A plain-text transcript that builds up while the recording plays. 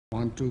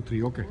1, 2,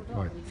 3, okay.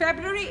 Go ahead.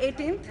 February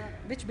 18th,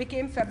 which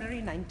became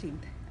February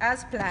 19th,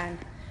 as planned.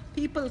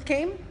 People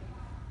came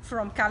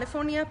from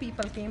California,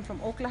 people came from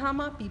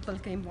Oklahoma, people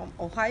came from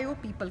Ohio,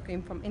 people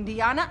came from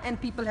Indiana, and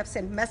people have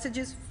sent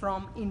messages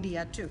from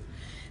India too.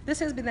 This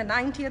has been the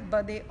 90th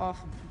birthday of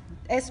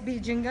S.B.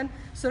 Jingan,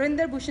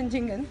 Surinder Bhushan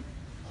Jingan,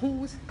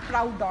 whose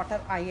proud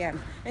daughter I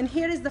am. And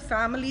here is the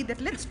family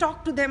that let's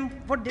talk to them.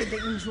 What did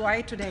they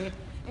enjoy today?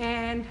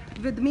 And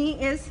with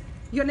me is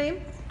your name?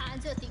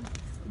 Jyoti.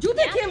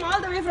 Jyoti came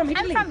all the way from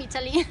Italy. I'm from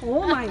Italy.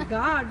 Oh my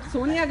God,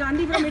 Sonia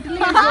Gandhi from Italy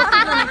and Jyoti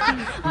from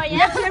Italy. Oh, yeah?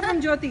 Let's hear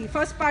from Jyoti.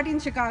 First party in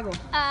Chicago.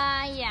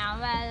 Yeah,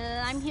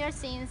 well, I'm here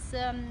since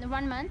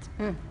 1 month.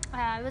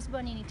 I was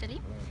born in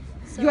Italy.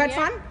 So You had here-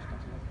 fun?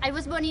 I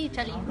was born in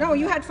Italy. No,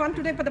 you had fun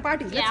today for the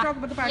party. Let's Yeah. talk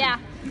about the party.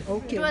 Yeah.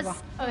 Okay. It was Wow.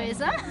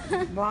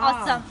 awesome. Wow.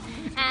 Awesome.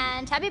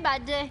 And happy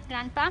birthday,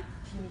 Grandpa.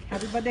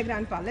 Happy birthday,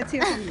 Grandpa. Let's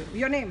hear from you.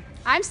 Your name?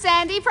 I'm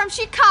Sandy from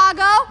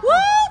Chicago.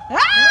 Woo!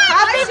 Happy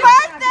Happy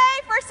birthday,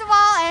 first of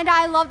all, and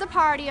I love the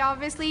party,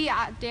 obviously.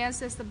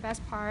 Dance is the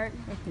best part.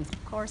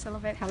 Of course, I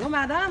love it. Hello,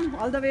 madam.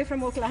 All the way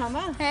from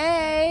Oklahoma.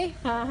 Hey,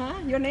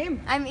 Your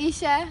name? I'm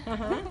Isha.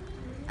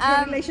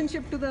 Your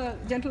relationship to the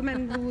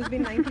gentleman who's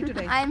been 90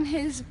 today. I'm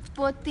his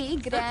poti,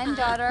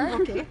 granddaughter.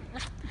 Okay.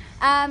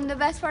 The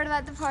best part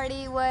about the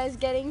party was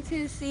getting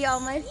to see all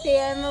my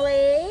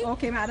family.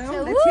 Okay, madam.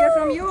 So, Let's hear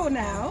from woo! you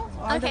now.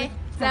 All the Okay, way-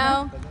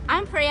 so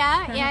I'm Priya,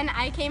 and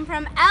I came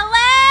from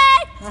LA.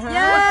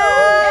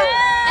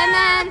 And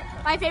then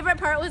my favorite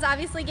part was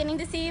obviously getting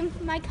to see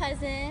my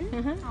cousin,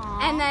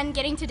 and then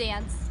getting to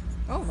dance.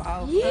 Oh, wow.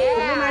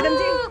 Hello,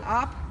 madam ji.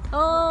 Aap?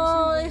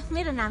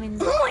 मेरा नाम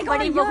इंदु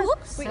बड़ी बहू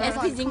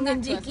SP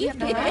Jhingan जी की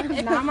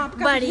नाम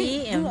आपका? बड़ी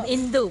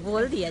इंदु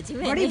बोल दिया जी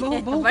मैंने बड़ी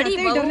बहू बड़ी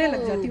कहते ही डरने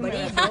लग जाती हूँ बड़ी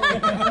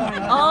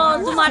मैं।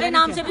 और तुम्हारे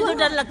नाम से भी तो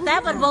डर लगता है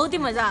पर बहुत ही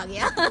मजा आ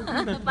गया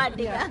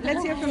पार्टी का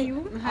Let's hear from you.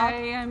 Hi,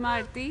 I'm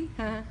Aarti.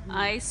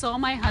 I saw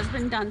my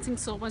husband dancing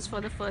so much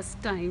for the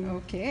first time.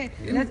 Okay.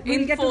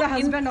 We'll get to the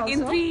husband also.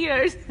 In 3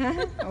 years.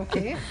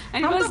 Okay.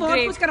 And it हम तो was बहुत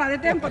great. कुछ करा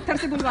देते हैं, हम पत्थर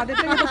से बुलवा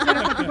देते हैं, तो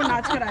मेरे पति को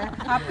नाच कराया।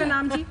 आपका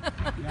नाम जी?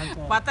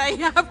 पता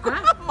ही आपको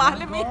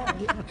मालूम है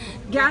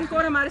ज्ञान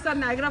कौर हमारे साथ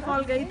नायग्रा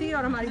फॉल गई थी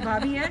और हमारी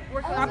भाभी है।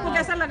 आपको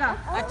कैसा लगा?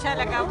 अच्छा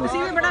लगा उसी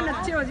में बड़ा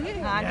नच्चे हो जी।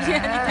 हाँ जी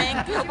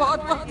थैंक यू बहुत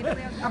बहुत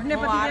अपने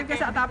पति के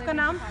साथ। आपका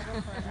नाम?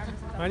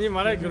 हाँ जी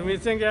महाराज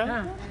गुरमीत सिंह है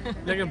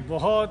लेकिन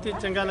बहुत ही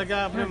चंगा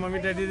लगा अपने मम्मी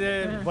डैडी दे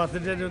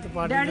बर्थडे जो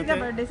पार्टी डैडी का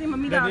बर्थडे सी,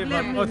 मम्मी का अगले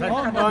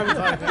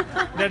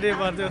डैडी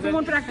बर्थडे तुम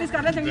हम प्रैक्टिस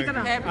कर रहे चंगी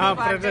तरह। हाँ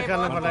प्रैक्टिस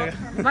करना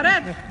पड़ेगा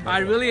Bharat, I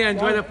really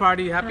enjoyed the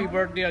party. Happy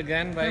birthday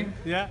again, bhai.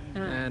 या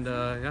And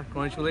yeah,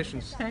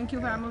 congratulations. thank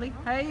you family.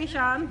 Hey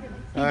Shan,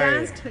 he Hi.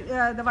 danced.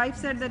 The wife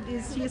said that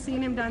she has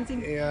seen him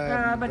dancing,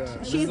 Yeah, but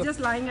she's just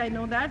lying. I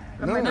know that.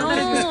 No, My mother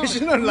is-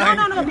 she's not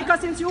lying. No, because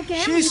since you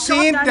came, he She's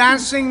stopped seen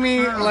dancing me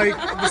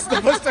like this is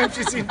the first time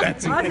she's seen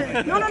dancing.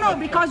 No,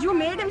 because you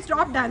made him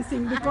stop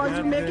dancing because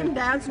you make him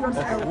dance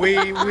yourself. We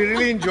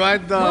really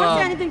enjoyed Don't say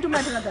the anything to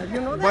my brother.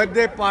 You know that.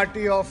 birthday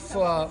party of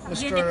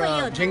Mr.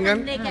 Jingan.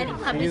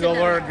 He's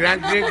our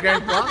great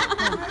grandpa.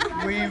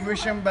 We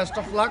wish him best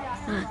of luck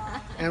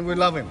and we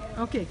love him.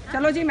 Okay,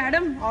 चलो जी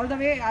madam, all the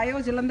way आए हो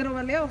जलंधरों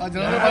वाले हो।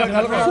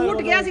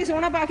 Suit गया सी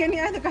सोना पाके नहीं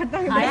आए तो करता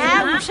हूँ।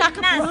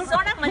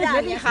 सोना मजा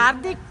आ गया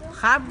हार्दिक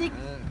हार्दिक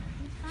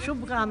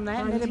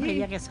शुभकामनाएं मेरे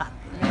भैया के साथ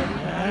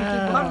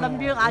बहुत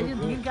लंबी आयु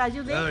दीर्घ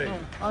आयु दे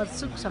और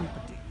सुख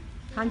संपत्ति।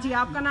 हाँ जी,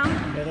 आपका नाम?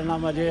 मेरा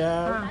नाम अजय है।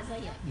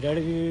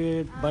 डैडी की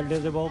बर्थडे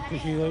से बहुत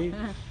खुशी हुई,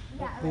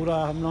 पूरा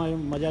हमने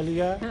मजा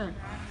लिया।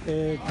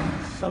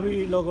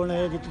 सभी लोगों ने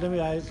जितने भी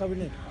आए सभी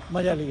ने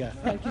मजा लिया।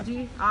 थैंक यू जी।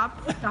 आप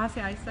कहाँ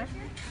से आए sir?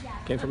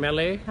 Came from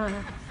LA.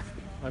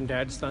 I'm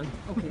Dad's son.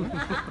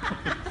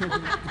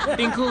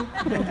 Tinku.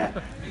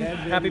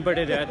 Happy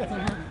birthday, Dad.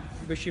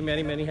 Wish you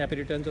many, many happy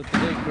returns of the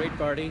day. Great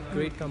party,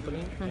 great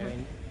company,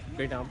 and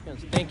great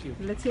ambience. Thank you.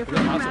 Let's hear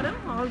from you, madam,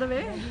 all the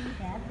way.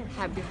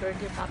 Happy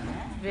birthday, Papa.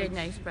 Very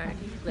nice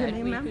party. Glad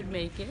name, we ma'am? could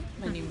make it.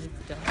 My name is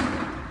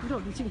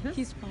Donna.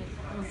 He's fine.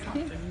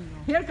 Okay.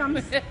 Here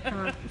comes.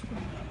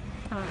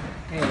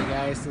 Hey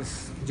guys, this is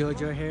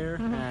Jojo here,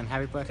 and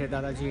happy birthday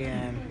Dadaji.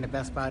 And the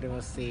best part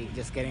was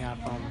just getting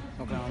out from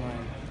Oklahoma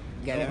and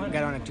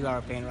get on a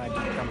 2-hour plane ride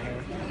to come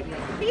here.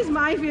 He's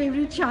my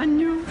favorite,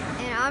 Chanyu.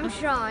 And I'm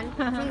Sean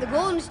from the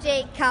Golden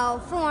State,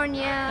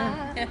 California.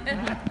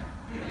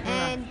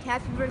 And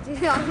happy birthday,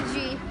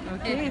 Dadaji.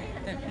 Okay.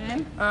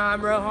 And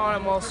I'm Rohan.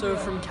 I'm also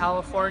from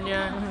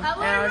California, and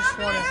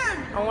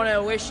I want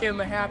to wish him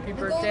a happy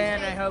birthday,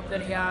 and I hope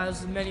that he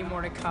has many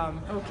more to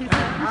come. okay.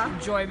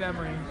 Enjoy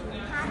memory.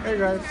 Hey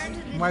guys,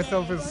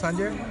 myself is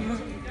Sanjay,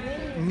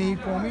 Nee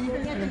Pomi,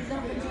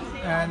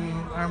 and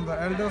I'm the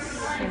eldest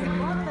in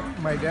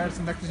my dad's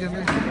next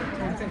generation.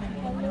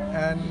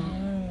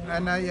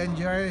 And I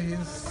enjoy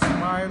his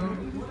smile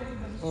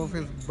of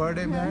his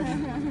birthday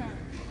meal,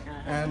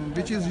 and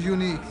which is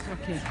unique.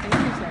 Okay. Thank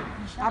you, sir.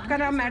 आपका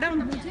नाम madam?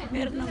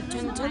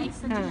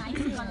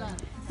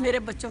 मेरे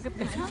बच्चों के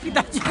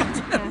पिताजी का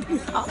जन्मदिन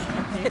था,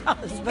 मेरा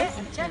हस्बैंड,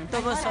 तो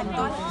वो सब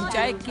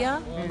इंजॉय किया।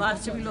 बाहर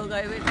से भी लोग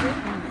आए हुए थे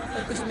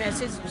और कुछ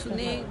मैसेज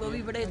सुने, वो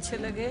भी बड़े अच्छे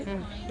लगे,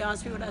 डांस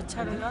भी बड़ा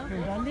अच्छा लगा,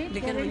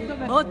 लेकिन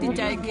बहुत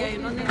इंजॉय किया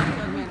इन्होंने।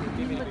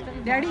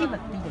 डैडी,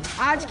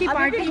 आज की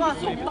पार्टी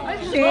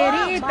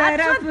तेरी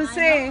तरफ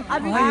से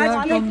आज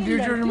की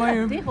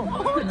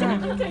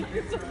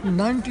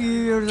 90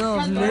 years of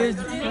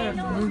age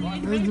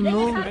with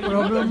no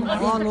problem,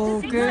 all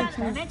okay,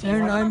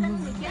 and I'm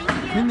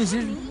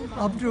finishing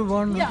up to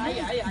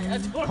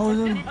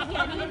 1,000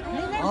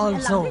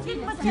 also.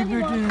 Keep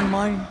it in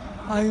mind.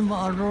 I'm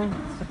alone.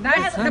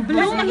 That's the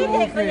blue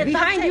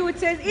behind you. It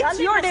says, "It's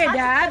your day,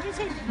 Dad.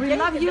 We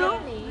love you."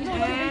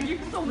 And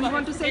we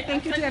want to say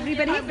thank you to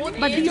everybody.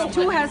 But these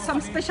two has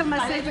some special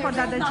message for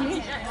Dadaji.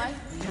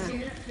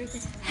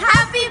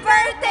 Happy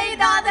birthday,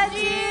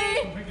 Dadaji!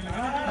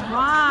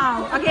 Wow.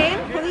 Again,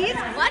 please.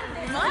 What?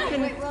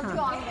 Wait,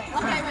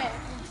 okay, wait.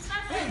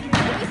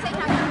 We say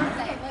happy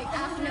birthday. Like,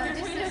 no,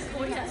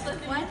 just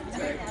 1,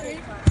 2, 3,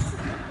 4.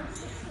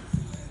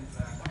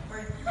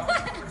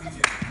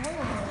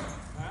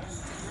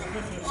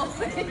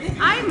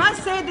 I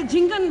must say the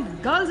Jingan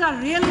girls are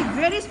really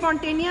very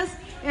spontaneous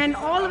and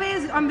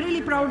always I'm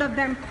really proud of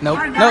them. No,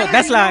 Our no, guy-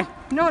 that's lie.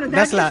 No,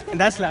 That's lie.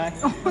 That's lie.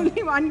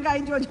 Only one guy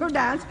Jojo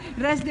danced.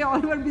 Rest they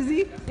all were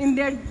busy in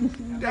their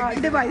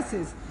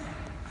devices.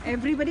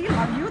 Everybody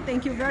love you.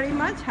 Thank you very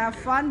much. Have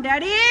fun,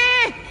 Daddy.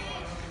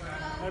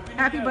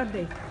 Happy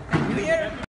birthday.